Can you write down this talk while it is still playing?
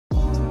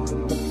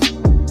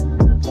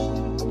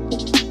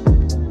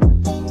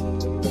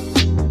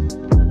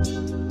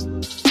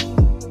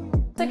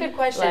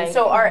question. Like,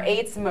 so are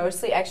 8s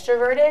mostly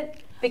extroverted?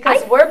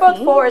 Because we're both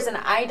 4s, and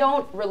I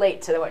don't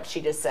relate to what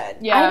she just said.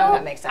 Yeah,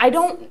 that makes sense.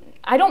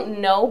 I don't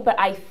know, but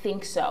I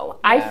think so.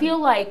 Yeah. I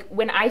feel like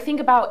when I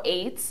think about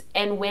 8s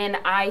and when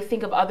I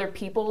think of other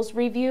people's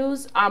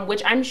reviews,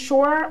 which I'm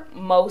sure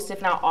most,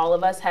 if not all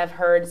of us, have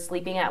heard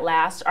Sleeping at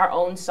Last, our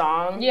own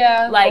song.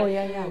 Yeah. Like,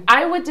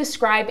 I would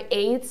describe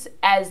 8s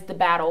as the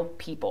battle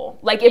people.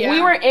 Like, if we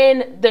were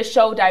in the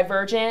show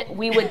Divergent,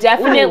 we would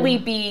definitely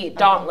be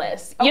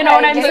dauntless. You know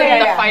what I'm saying?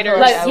 The fighters.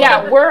 Like,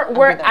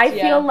 I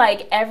feel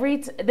like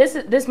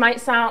this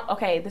might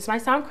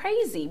sound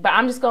crazy, but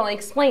I'm just going to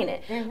explain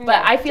it.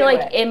 But I feel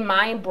like in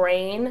my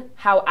brain,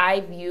 how I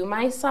view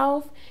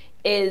myself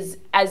is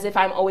as if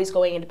I'm always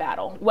going into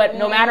battle.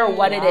 No matter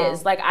what it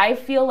is. Like, I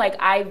feel like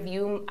I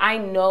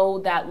know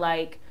that,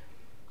 like,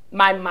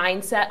 my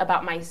mindset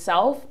about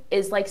myself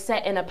is, like,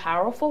 set in a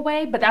powerful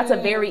way, but that's a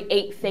very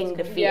 8 thing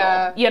to feel.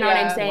 Yeah. You know what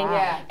I'm saying?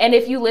 Wow. And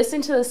if you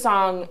listen to the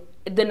song,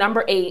 the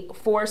number 8,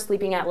 For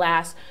Sleeping at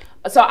Last,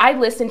 so I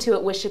listened to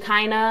it with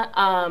Shekinah,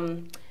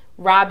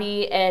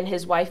 Robbie and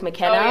his wife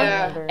McKenna. Oh,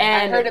 yeah.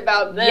 And I heard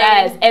about them.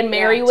 Yes, and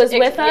Mary was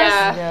with us.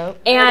 Yeah.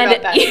 And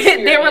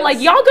they were like,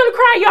 y'all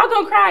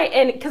gonna cry.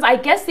 And because I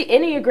guess the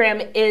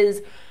Enneagram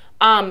is,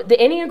 the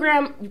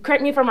Enneagram,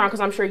 correct me if I'm wrong, because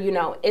I'm sure you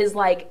know, is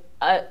like,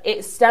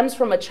 it stems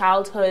from a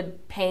childhood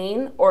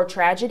pain or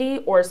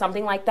tragedy or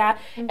something like that.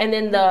 And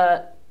then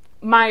the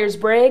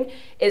Myers-Briggs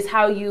is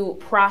how you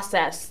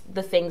process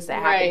the things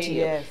that happen to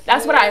you. Yes.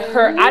 That's what I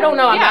heard. I don't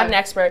know. I'm not an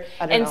expert.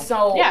 And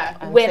so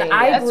when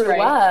I grew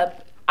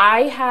up,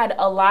 I had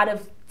a lot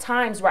of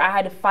times where I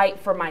had to fight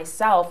for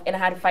myself and I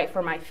had to fight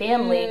for my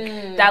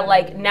family that,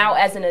 like, now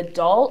as an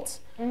adult,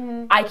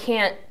 I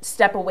can't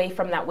step away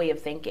from that way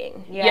of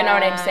thinking. You know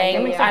what I'm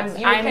saying?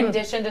 I'm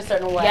conditioned a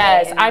certain way.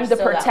 Yes, I'm the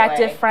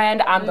protective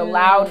friend. I'm the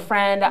loud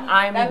friend.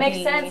 That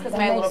makes sense because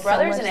my little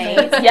brother's an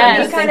 8.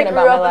 Yes, you kind of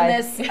grew up in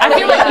this. I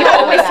feel like you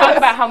always talk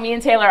about how me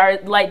and Taylor are,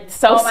 like,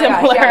 so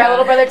similar. Gosh, my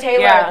little brother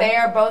Taylor, they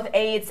are both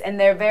 8s, and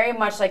they're very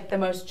much like the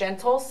most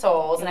gentle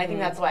souls, and I think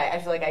that's why I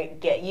feel like I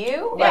get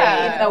you.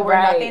 Like, even though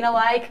we're nothing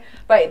alike,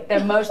 but the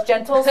most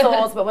gentle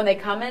souls. But when they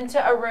come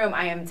into a room,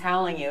 I am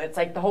telling you, it's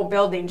like the whole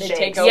building shakes.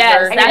 Take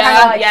over. And you're kind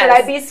of like, should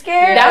I be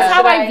scared? That's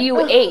how I view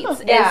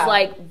 8s. Is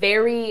like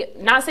very,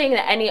 not saying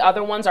that any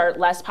other ones are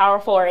less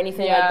powerful or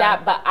anything like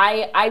that, but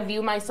I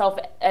view myself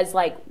as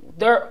like,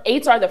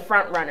 8s are the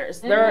front runners.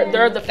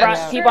 They're the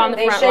front people on the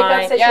front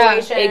line. They shake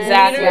up situations.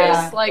 Exactly.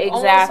 Leaders, like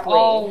almost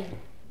all,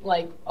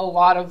 like a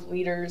lot of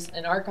leaders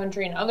in our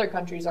country and other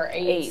countries are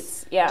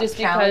 8s. Yeah. Just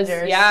because,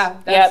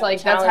 that's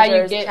like that's how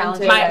you get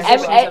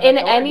into in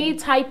any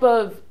type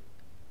of,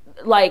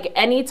 like,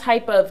 any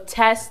type of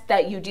test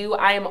that you do,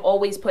 I am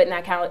always put in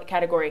that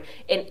category.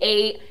 An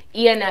 8,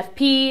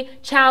 ENFP,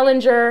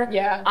 Challenger.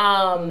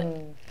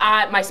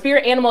 My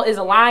spirit animal is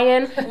a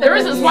lion. There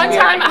was this one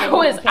time I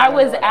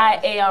was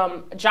at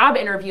a job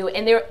interview,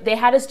 and they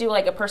had us do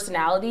like a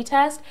personality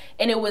test,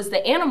 and it was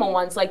the animal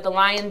ones, like the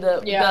lion,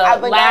 the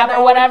lab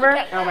or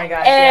whatever. Oh my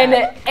gosh!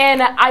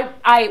 And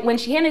I when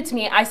she handed it to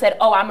me, I said,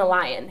 "Oh, I'm a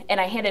lion," and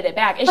I handed it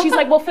back, and she's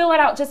like, "Well, fill it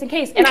out just in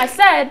case." And I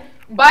said,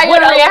 by your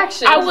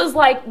reaction, I was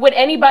like, would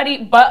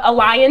anybody but a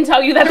lion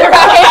tell you that they're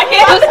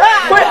lions?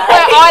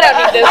 I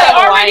don't need this.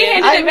 I already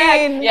handed it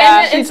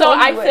back. And so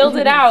I filled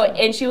it out,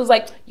 and she was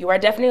like, "You are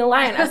definitely a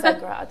lion." I was like,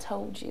 "Girl, I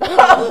told you."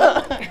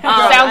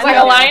 Sounds like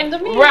a lion to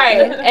me.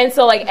 Right. And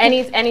so, like,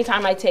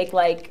 anytime I take,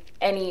 like,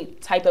 any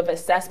type of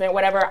assessment,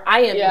 whatever,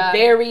 I am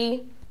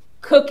very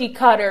cookie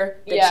cutter,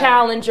 the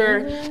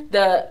challenger,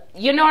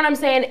 you know what I'm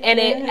saying? And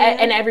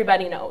and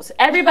everybody knows.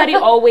 Everybody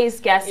always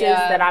guesses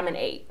that I'm an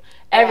 8.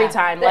 Every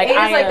time. The 8 is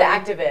like the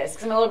activist.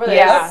 Because my little brother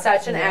is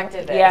such an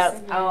activist. Yeah.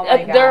 Oh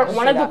my gosh.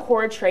 One of the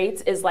core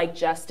traits is, like,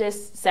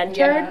 justice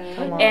centered.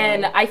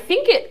 And I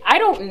think I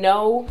don't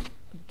know,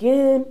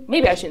 again,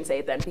 maybe I shouldn't say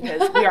it then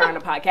because we are on a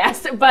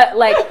podcast. But,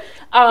 like,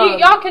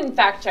 y'all can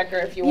fact check her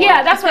if you want.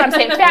 Yeah, that's what I'm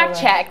saying. Fact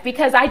check,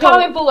 because I don't.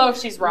 Comment below if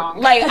she's wrong.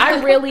 Like,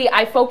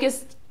 I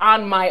focused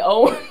on my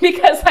own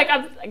because, like,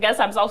 I guess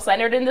I'm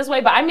self-centered in this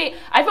way, but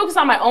I focus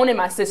on my own and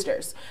my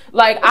sister's.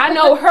 Like, I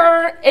know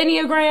her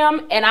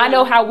Enneagram, and I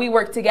know how we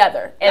work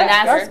together, and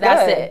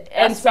that's it.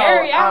 And so,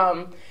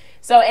 fair,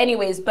 so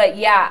anyways, but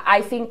yeah, I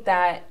think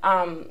that,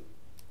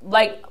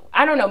 like,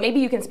 I don't know,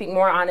 maybe you can speak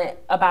more on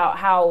it about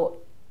how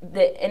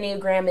the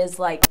Enneagram is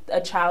like a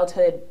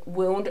childhood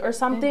wound or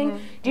something.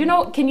 Do you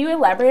know, can you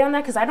elaborate on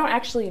that? Because I don't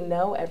actually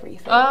know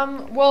everything.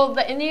 Well,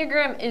 the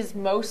Enneagram is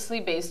mostly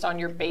based on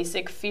your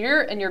basic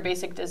fear and your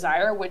basic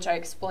desire, which I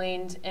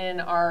explained in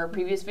our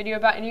previous video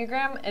about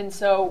Enneagram. And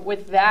so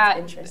with that,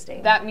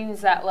 interesting. That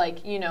means that,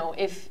 like, you know,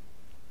 if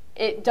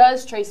it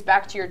does trace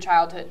back to your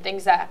childhood,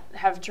 things that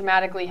have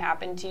traumatically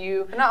happened to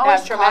you. They're not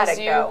always traumatic,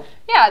 though.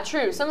 Yeah,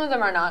 true. Some of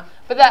them are not,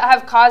 but that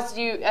have caused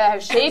you,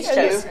 have shaped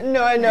you.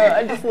 No, I know.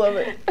 I just love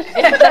it.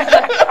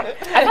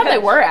 I thought they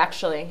were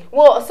actually.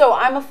 Well, so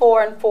I'm a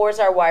 4, and 4s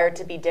are wired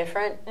to be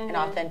different and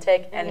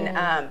authentic, and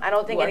I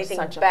don't think anything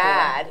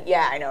bad.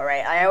 Yeah, I know,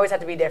 right? I always have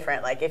to be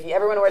different. Like if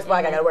everyone wears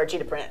black, I gotta wear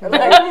cheetah print. Like, you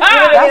know what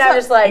I mean? I'm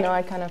just like, no,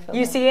 I kind of feel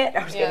you that. see it?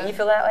 I'm just kidding. You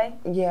feel that way?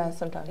 Yeah,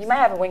 sometimes. You might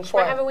have a wing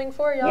 4. I have a wing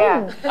 4, y'all.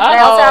 Yeah. And I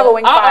also have a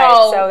wing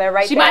 5, so they're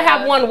right She there. might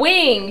have one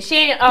wing. She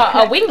ain't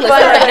a wingless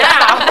right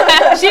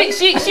now.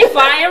 she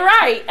flying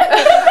right.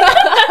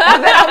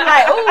 And then I'm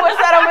like, ooh, what's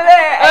that over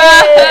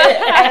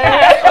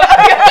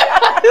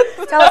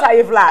there? Tell us how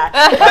you fly.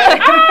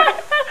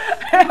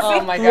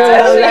 Oh my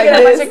God.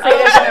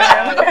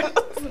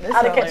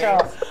 Out of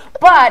control.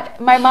 But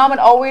my mom would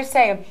always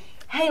say,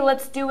 hey,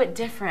 let's do it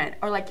different.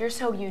 Or like, you're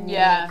so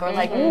unique. Or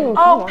like,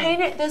 oh,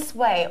 paint it this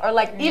way. Or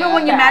like, even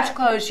when you match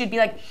clothes, she'd be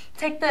like,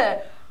 take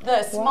the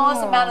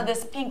smallest amount of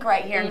this pink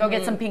right here and go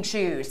get some pink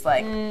shoes.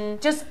 Like,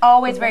 just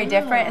always very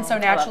different. And so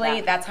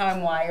naturally, that's how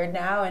I'm wired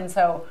now. And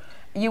so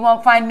you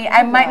won't find me.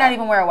 I might not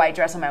even wear a white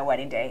dress on my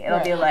wedding day. It'll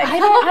be like, I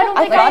don't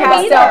think like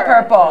pastel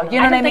purple. You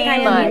know what I mean?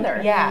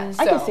 Either. Yeah.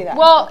 I can see that.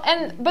 Well,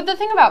 but the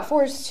thing about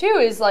 4s too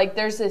is like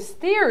there's this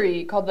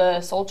theory called the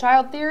soul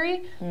child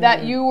theory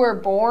that you were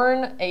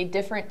born a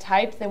different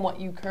type than what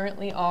you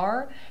currently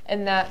are,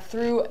 and that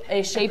through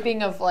a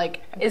shaping of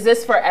like, is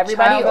this for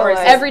everybody or is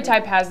this every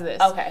type has this?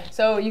 Okay.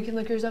 So you can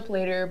look yours up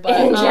later,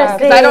 but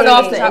because I don't know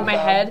off the top of my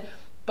head,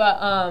 but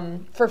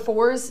for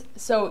 4s,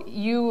 so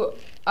you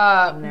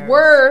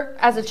were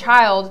as a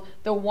child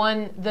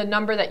the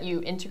number that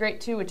you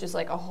integrate to, which is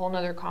like a whole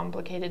nother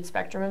complicated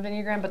spectrum of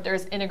Enneagram, but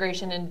there's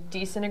integration and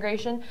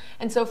disintegration.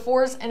 And so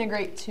 4s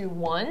integrate to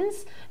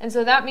 1s. And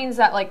so that means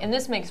that like, and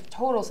this makes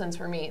total sense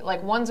for me,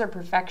 like 1s are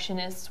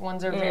perfectionists,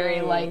 1s are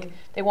very like,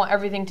 they want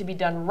everything to be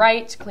done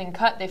right, clean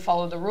cut, they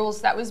follow the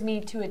rules. That was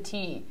me to a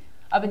T.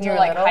 Up until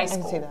like high school.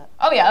 I can see that.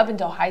 Oh yeah, up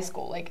until high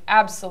school, like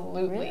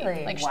absolutely.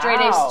 Really? Like straight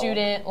A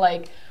student,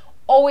 like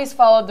always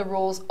followed the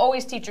rules,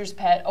 always teacher's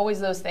pet, always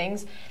those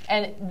things.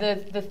 And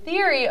the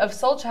theory of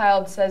soul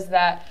child says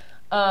that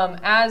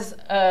as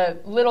a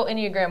little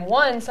Enneagram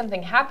 1,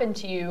 something happened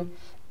to you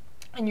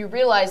and you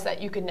realize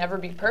that you could never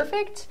be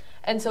perfect.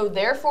 And so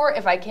therefore,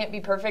 if I can't be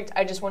perfect,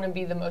 I just want to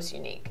be the most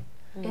unique.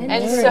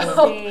 And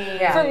so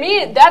for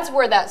me, that's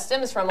where that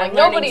stems from. Like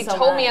nobody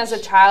told me as a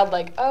child,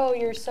 like, oh,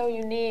 you're so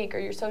unique or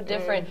you're so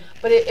different.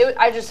 But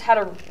I just had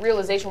a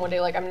realization one day,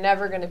 like, I'm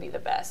never going to be the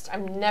best.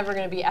 I'm never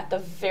going to be at the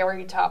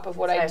very top of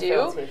what I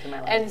do.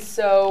 And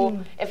so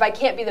if I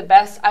can't be the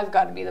best, I've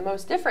got to be the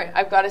most different.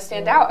 I've got to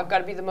stand out. I've got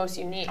to be the most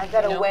unique. I've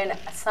got to win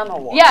some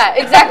award. Yeah,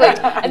 exactly.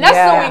 And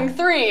that's the wing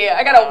 3.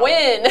 I got to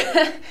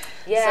win.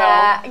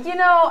 Yeah, you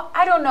know,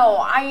 I don't know.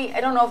 I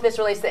don't know if this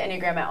relates to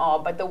Enneagram at all,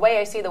 but the way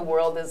I see the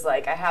world is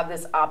like I have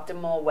this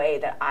optimal way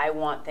that I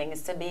want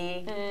things to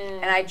be,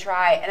 and I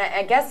try, and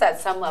I guess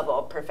that's some level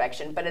of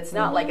perfection, but it's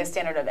not like a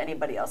standard of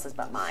anybody else's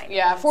but mine.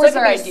 Yeah, 4s so it are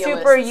can be idealists.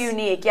 super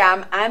unique.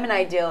 Yeah, I'm an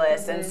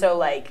idealist, and so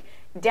like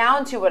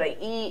down to what I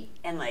eat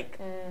and like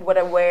what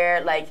I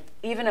wear, like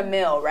even a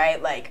meal,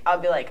 right? Like I'll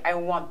be like, I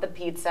want the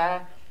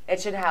pizza. It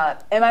should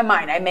have, in my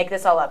mind, I make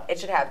this all up, it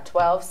should have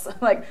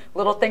 12 like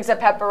little things of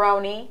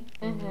pepperoni.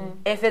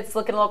 If it's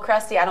looking a little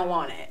crusty, I don't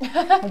want it.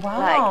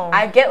 Wow. Like,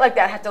 I get like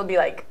that. I have to be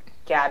like,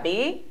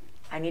 Gabby,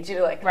 I need you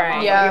to like come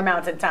off your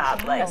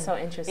mountaintop. Like, that's so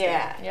interesting.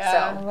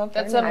 Yeah. So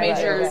that's a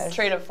major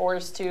trait of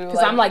 4s too.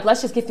 Because I'm like,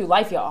 let's just get through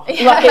life, y'all.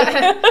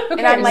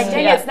 and I'm like,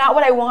 dang, it's not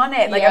what I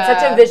wanted. Like I'm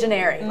such a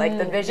visionary. Like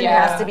the vision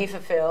has to be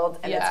fulfilled,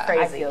 and it's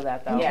crazy. I feel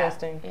that though.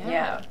 Interesting.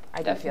 Yeah.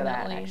 I do feel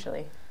that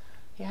actually.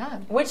 Yeah.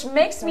 Which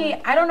makes me,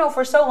 I don't know,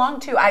 for so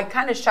long too, I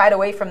kind of shied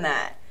away from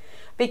that.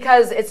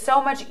 Because it's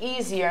so much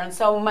easier and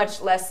so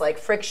much less like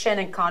friction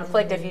and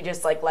conflict if you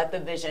just like let the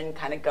vision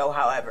kind of go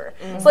however.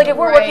 So like if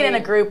we're working in a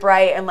group,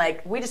 right, and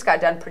like we just got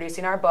done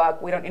producing our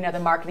book, we don't need another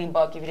marketing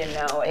book if you didn't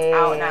know, it's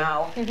out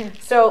now.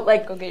 So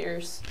like, go get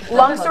yours.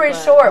 Long story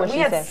short, we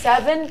had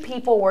 7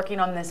 people working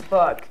on this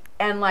book.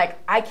 And like,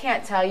 I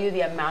can't tell you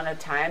the amount of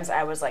times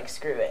I was like,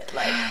 screw it.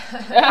 Like,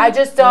 I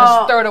just don't.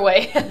 Just throw it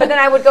away. But then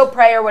I would go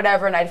pray or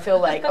whatever, and I'd feel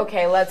like,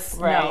 okay, let's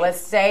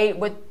stay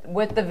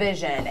with the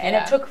vision. And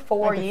it took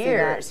 4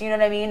 years, you know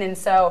what I mean? And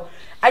so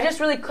I just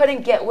really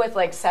couldn't get with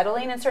like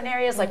settling in certain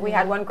areas. Like we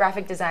had one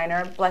graphic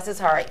designer, bless his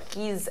heart.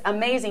 He's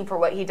amazing for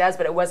what he does,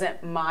 but it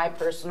wasn't my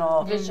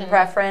personal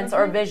preference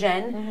or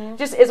vision.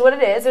 Just is what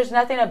it is. There's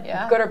nothing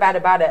good or bad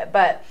about it.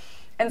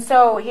 And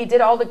so he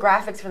did all the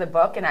graphics for the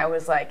book, and I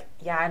was like,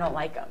 yeah, I don't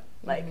like them.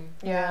 Like,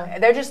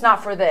 they're just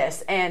not for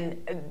this,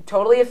 and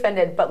totally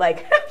offended. But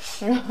like,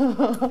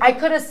 I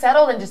could have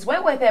settled and just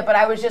went with it, but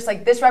I was just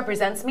like, this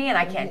represents me, and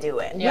I can't do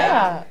it.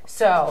 Yeah.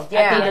 So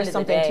I think there's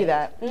something to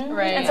that.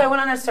 Right. And so I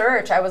went on a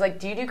search. I was like,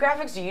 do you do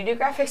graphics? Do you do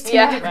graphics? Do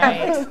you do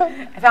graphics?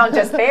 I found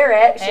Jess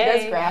Barrett. She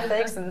does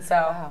graphics, and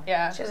so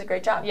she does a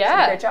great job. Yeah. She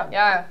does a great job.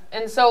 Yeah.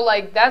 And so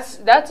like that's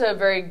a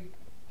very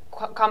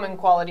common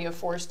quality of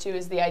 4s too,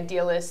 is the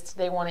idealist.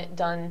 They want it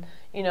done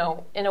you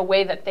know, in a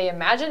way that they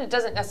imagine. It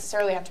doesn't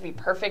necessarily have to be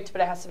perfect,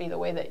 but it has to be the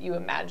way that you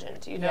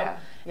imagined, you know?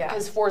 Yeah.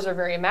 Because 4s are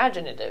very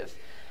imaginative.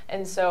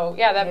 And so,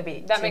 yeah,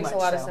 that makes a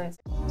lot of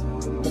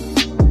sense.